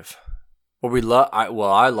positive. I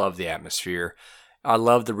love the atmosphere. I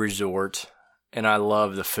love the resort, and I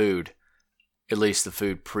love the food. At least the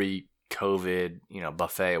food pre-COVID,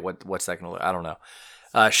 buffet. What's that going to look? I don't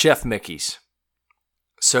know. Chef Mickey's.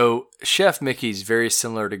 So Chef Mickey's very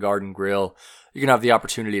similar to Garden Grill. You're going to have the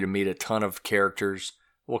opportunity to meet a ton of characters.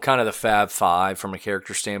 Well, kind of the Fab Five from a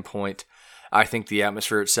character standpoint. I think the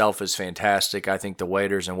atmosphere itself is fantastic. I think the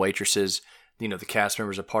waiters and waitresses, the cast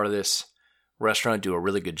members a part of this restaurant do a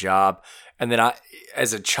really good job. And then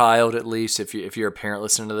as a child, at least, if you're a parent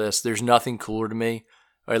listening to this, there's nothing cooler to me,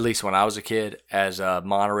 or at least when I was a kid, as a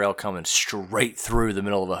monorail coming straight through the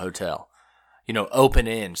middle of a hotel. Open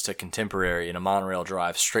ends to Contemporary and a monorail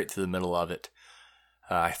drive straight through the middle of it.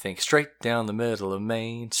 I think straight down the middle of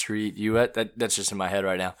Main Street. That's just in my head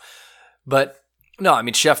right now. But no, I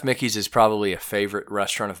mean, Chef Mickey's is probably a favorite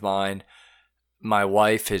restaurant of mine. My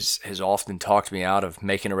wife has often talked me out of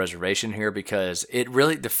making a reservation here because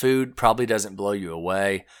the food probably doesn't blow you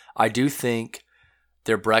away. I do think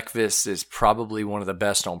their breakfast is probably one of the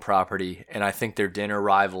best on property, and I think their dinner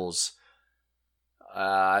rivals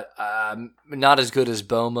not as good as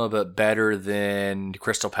Boma, but better than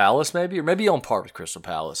Crystal Palace maybe, or maybe on par with Crystal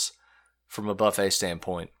Palace from a buffet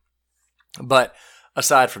standpoint. But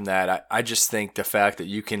aside from that, I just think the fact that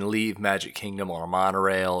you can leave Magic Kingdom on a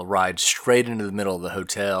monorail, ride straight into the middle of the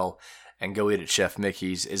hotel, and go eat at Chef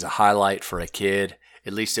Mickey's is a highlight for a kid.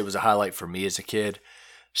 At least it was a highlight for me as a kid.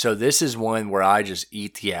 So this is one where I just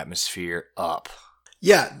eat the atmosphere up.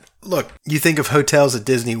 Yeah, look, you think of hotels at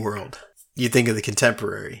Disney World. You think of the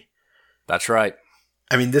Contemporary. That's right.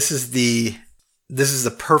 I mean, this is the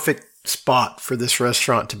perfect spot for this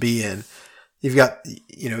restaurant to be in. You've got,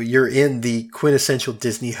 you're in the quintessential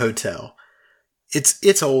Disney hotel.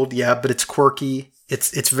 It's old, yeah, but it's quirky.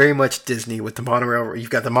 It's very much Disney with the monorail. You've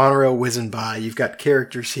got the monorail whizzing by. You've got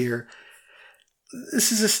characters here.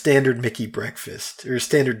 This is a standard Mickey breakfast or a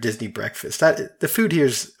standard Disney breakfast. The food here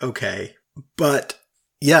is okay, but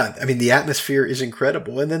yeah, I mean, the atmosphere is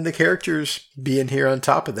incredible. And then the characters being here on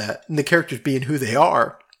top of that, and the characters being who they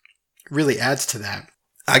are, really adds to that.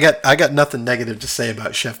 I got nothing negative to say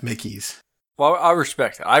about Chef Mickey's. Well, I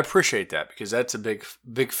respect that. I appreciate that because that's a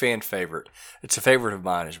big fan favorite. It's a favorite of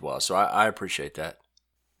mine as well, so I appreciate that.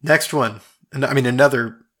 Next one. I mean,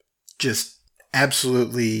 another just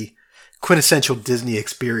absolutely quintessential Disney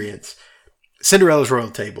experience. Cinderella's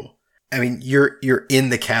Royal Table. I mean, you're in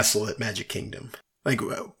the castle at Magic Kingdom. Like,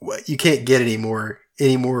 you can't get any more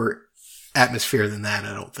atmosphere than that,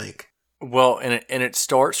 I don't think. Well, and it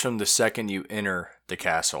starts from the second you enter the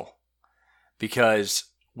castle. Because,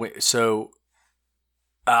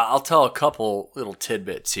 I'll tell a couple little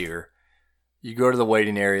tidbits here. You go to the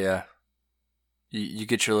waiting area. You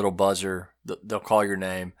get your little buzzer. They'll call your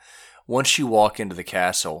name. Once you walk into the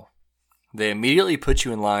castle, they immediately put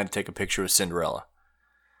you in line to take a picture with Cinderella.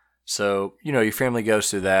 So, your family goes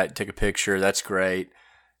through that, take a picture, that's great.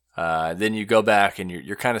 Then you go back and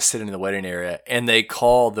you're kind of sitting in the waiting area, and they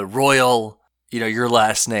call the royal, your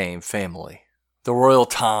last name family. The Royal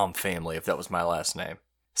Tom family, if that was my last name.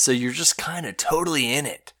 So you're just kind of totally in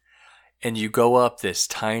it. and you go up this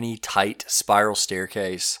tiny, tight spiral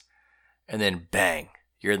staircase, and then bang,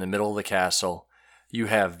 you're in the middle of the castle. You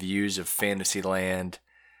have views of Fantasyland.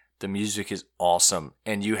 The music is awesome,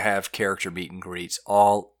 and you have character meet and greets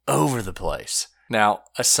all over the place. Now,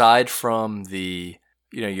 aside from the,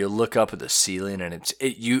 you look up at the ceiling, and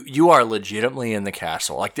you are legitimately in the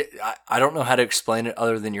castle. Like, I don't know how to explain it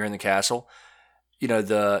other than you're in the castle.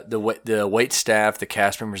 The wait staff, the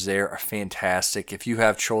cast members there are fantastic. If you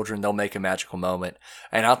have children, they'll make a magical moment.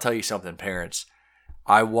 And I'll tell you something, parents.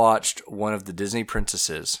 I watched one of the Disney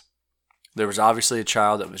princesses. There was obviously a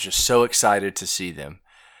child that was just so excited to see them.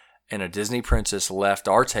 And a Disney princess left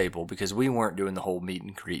our table because we weren't doing the whole meet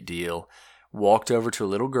and greet deal. Walked over to a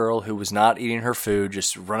little girl who was not eating her food,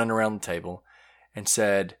 just running around the table, and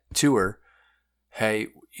said to her, "Hey,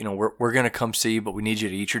 we're going to come see you, but we need you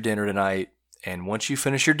to eat your dinner tonight. And once you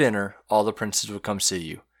finish your dinner, all the princes will come see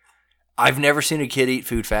you." I've never seen a kid eat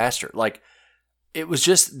food faster. Like, it was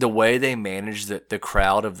just the way they managed the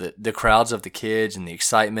crowd of the crowds of the kids and the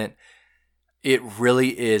excitement. It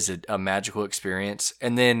really is a magical experience.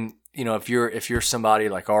 And then, if you're somebody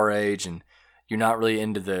like our age and you're not really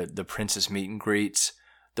into the princess meet and greets,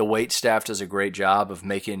 the wait staff does a great job of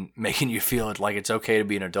making you feel like it's okay to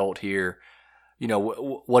be an adult here.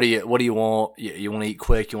 What do you want? You want to eat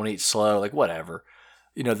quick? You want to eat slow? Like, whatever.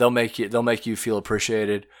 They'll make you feel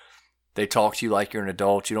appreciated. They talk to you like you're an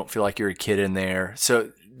adult. You don't feel like you're a kid in there.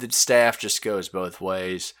 So the staff just goes both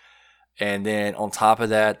ways. And then on top of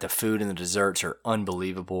that, the food and the desserts are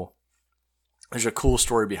unbelievable. There's a cool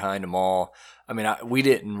story behind them all. I mean, we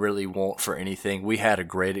didn't really want for anything. We had a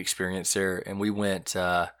great experience there, and we went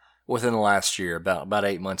within the last year, about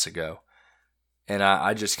 8 months ago. And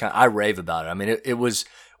I rave about it. I mean, it was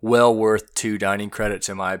well worth 2 dining credits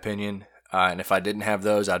in my opinion. And if I didn't have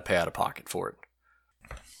those, I'd pay out of pocket for it.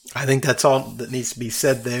 I think that's all that needs to be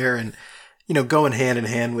said there. And, going hand in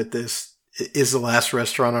hand with this is the last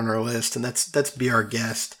restaurant on our list, and that's Be Our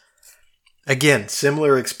Guest. Again,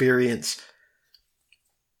 similar experience.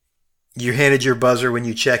 You're handed your buzzer when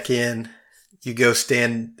you check in. You go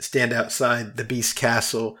stand outside the Beast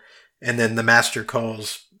Castle, and then the master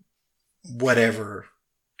calls whatever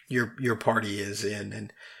your party is in,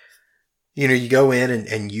 and you go in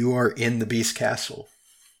and you are in the Beast Castle.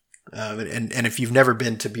 And if you've never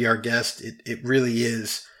been to Be Our Guest, it really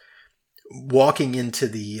is walking into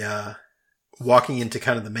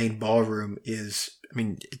kind of the main ballroom is, I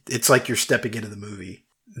mean, it's like you're stepping into the movie.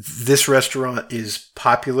 This restaurant is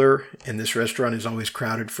popular, and this restaurant is always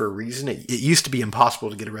crowded for a reason. It used to be impossible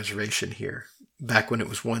to get a reservation here back when it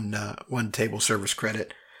was one table service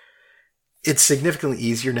credit. It's significantly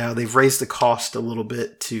easier now. They've raised the cost a little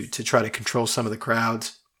bit to try to control some of the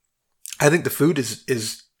crowds. I think the food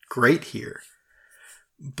is great here,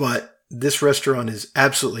 but this restaurant is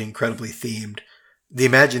absolutely incredibly themed. The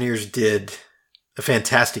Imagineers did a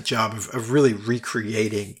fantastic job of really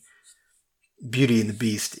recreating Beauty and the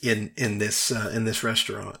Beast in this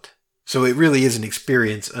restaurant. So it really is an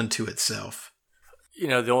experience unto itself.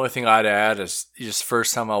 The only thing I'd add is just the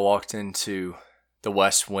first time I walked into the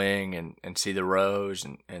West Wing and see the Rose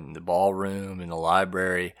and the ballroom and the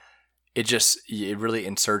library, it really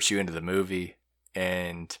inserts you into the movie.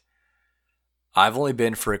 And I've only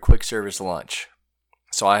been for a quick service lunch,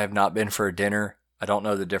 so I have not been for a dinner. I don't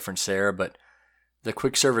know the difference there, but the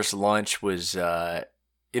quick service lunch was,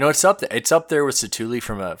 it's up there. It's up there with Satu'li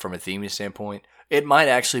from a theming standpoint. It might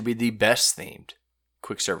actually be the best themed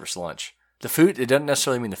quick service lunch. The food, it doesn't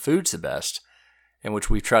necessarily mean the food's the best, in which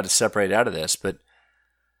we've tried to separate out of this, but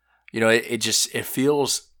it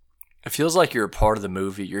feels like you're a part of the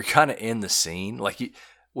movie. You're kind of in the scene. Like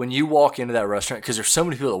when you walk into that restaurant, because there's so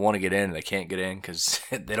many people that want to get in and they can't get in because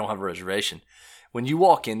they don't have a reservation. When you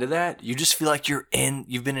walk into that, you just feel like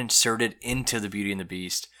you've been inserted into the Beauty and the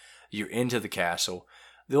Beast. You're into the castle.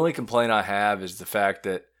 The only complaint I have is the fact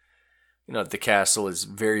that, the castle is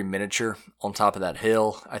very miniature on top of that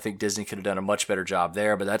hill. I think Disney could have done a much better job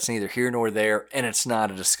there, but that's neither here nor there, and it's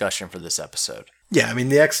not a discussion for this episode. Yeah, I mean,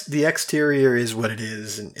 the exterior is what it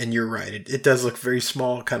is, and you're right. It does look very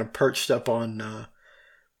small, kind of perched up on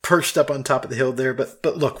top of the hill there.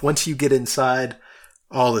 But look, once you get inside,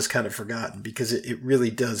 all is kind of forgotten because it really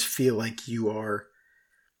does feel like you are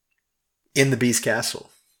in the Beast Castle.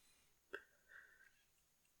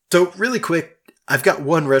 So really quick, I've got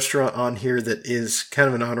one restaurant on here that is kind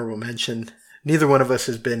of an honorable mention. Neither one of us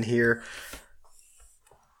has been here.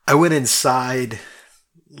 I went inside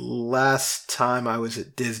last time I was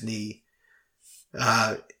at Disney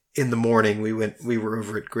in the morning. We were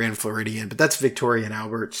over at Grand Floridian, but that's Victoria and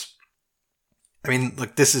Albert's. I mean,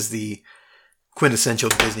 look, this is the quintessential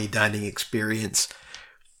Disney dining experience.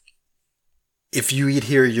 if you eat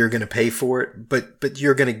here, you're going to pay for it, but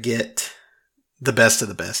you're going to get the best of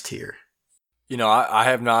the best here. You know, I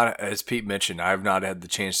have not, as Pete mentioned, I have not had the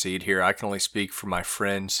chance to eat here. I can only speak for my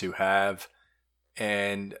friends who have.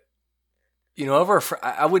 And, you know,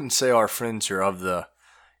 I wouldn't say our friends are of the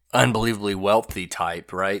unbelievably wealthy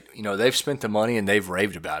type, right? You know, they've spent the money and they've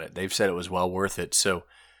raved about it. They've said it was well worth it. So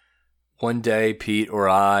one day, Pete or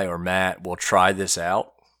I or Matt will try this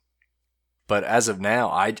out. But as of now,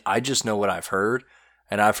 I just know what I've heard.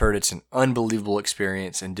 And I've heard it's an unbelievable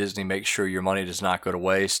experience, and Disney makes sure your money does not go to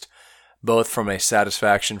waste, both from a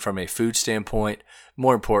satisfaction, from a food standpoint,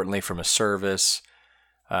 more importantly, from a service,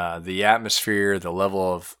 the atmosphere, the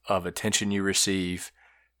level of attention you receive.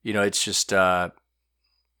 You know, it's just,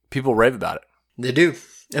 people rave about it. They do.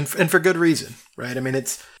 And for good reason, right? I mean,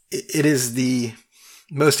 it is the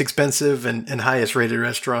most expensive and highest rated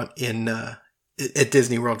restaurant at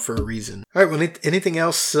Disney World for a reason. All right. Well, anything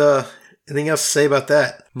else to say about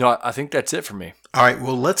that? No, I think that's it for me. All right.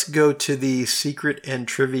 Well, let's go to the secret and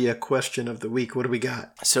trivia question of the week. What do we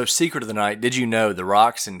got? So, secret of the night, did you know the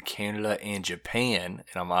rocks in Canada and Japan,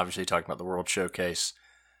 and I'm obviously talking about the World Showcase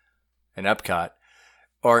and Epcot,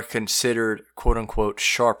 are considered quote-unquote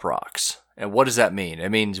sharp rocks? And what does that mean? It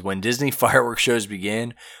means when Disney fireworks shows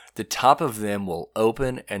begin, the top of them will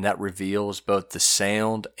open, and that reveals both the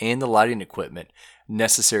sound and the lighting equipment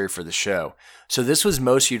necessary for the show. So this was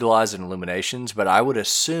most utilized in Illuminations, but I would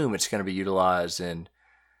assume it's going to be utilized in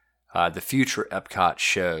the future Epcot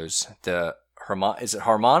shows. Is it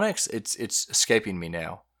Harmonix? It's escaping me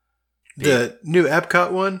now. The new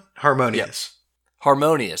Epcot one? Harmonious. Yep.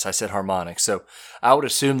 Harmonious. I said Harmonix. So I would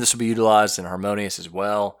assume this will be utilized in Harmonious as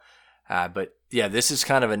well. But yeah, this is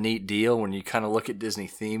kind of a neat deal when you kind of look at Disney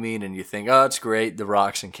theming and you think, oh, it's great. The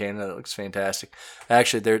rocks in Canada, that looks fantastic.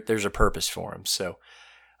 Actually, there's a purpose for them. So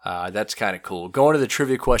that's kind of cool. Going to the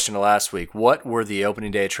trivia question of last week, what were the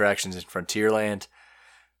opening day attractions in Frontierland?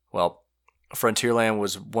 Well, Frontierland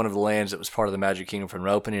was one of the lands that was part of the Magic Kingdom from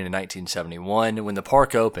opening in 1971. When the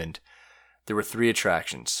park opened, there were 3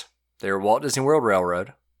 attractions. They were Walt Disney World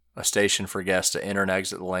Railroad, a station for guests to enter and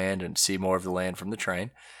exit the land and see more of the land from the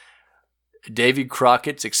train, Davy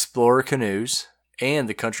Crockett's Explorer Canoes, and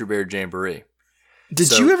the Country Bear Jamboree.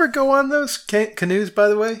 Did you ever go on those canoes, by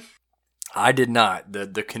the way? I did not.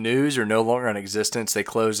 The canoes are no longer in existence. They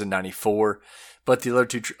closed in 94, but the other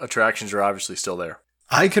 2 attractions are obviously still there.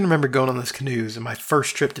 I can remember going on those canoes in my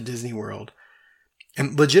first trip to Disney World.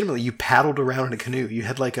 And legitimately, you paddled around in a canoe. You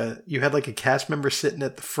had like a cast member sitting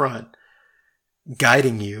at the front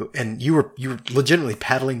guiding you, and you were legitimately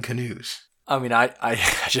paddling canoes. I mean, I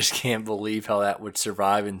just can't believe how that would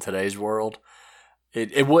survive in today's world.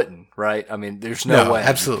 It wouldn't, right? I mean, there's no way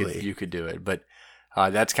absolutely you could do it. But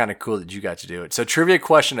that's kind of cool that you got to do it. So trivia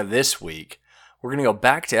question of this week, we're going to go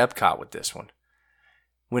back to Epcot with this one.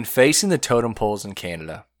 When facing the totem poles in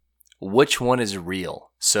Canada, which one is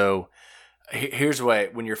real? So here's the way.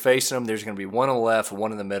 When you're facing them, there's going to be one on the left,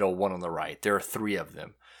 one in the middle, one on the right. There are 3 of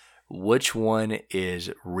them. Which one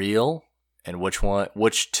is real? And which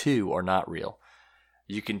 2 are not real?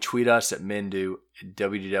 You can tweet us at Mendu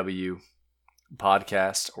WDW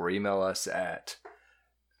podcast or email us at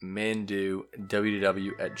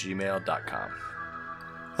mendowww@gmail.com.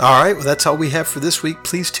 All right, well, that's all we have for this week.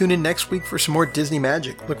 Please tune in next week for some more Disney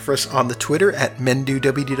magic. Look for us on the Twitter at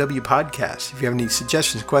MenduWDW podcast. If you have any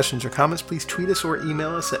suggestions, questions, or comments, please tweet us or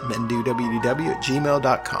email us at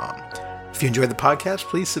mendowww@gmail.com. If you enjoyed the podcast,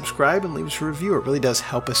 please subscribe and leave us a review. It really does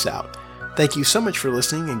help us out. Thank you so much for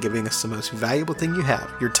listening and giving us the most valuable thing you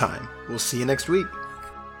have, your time. We'll see you next week.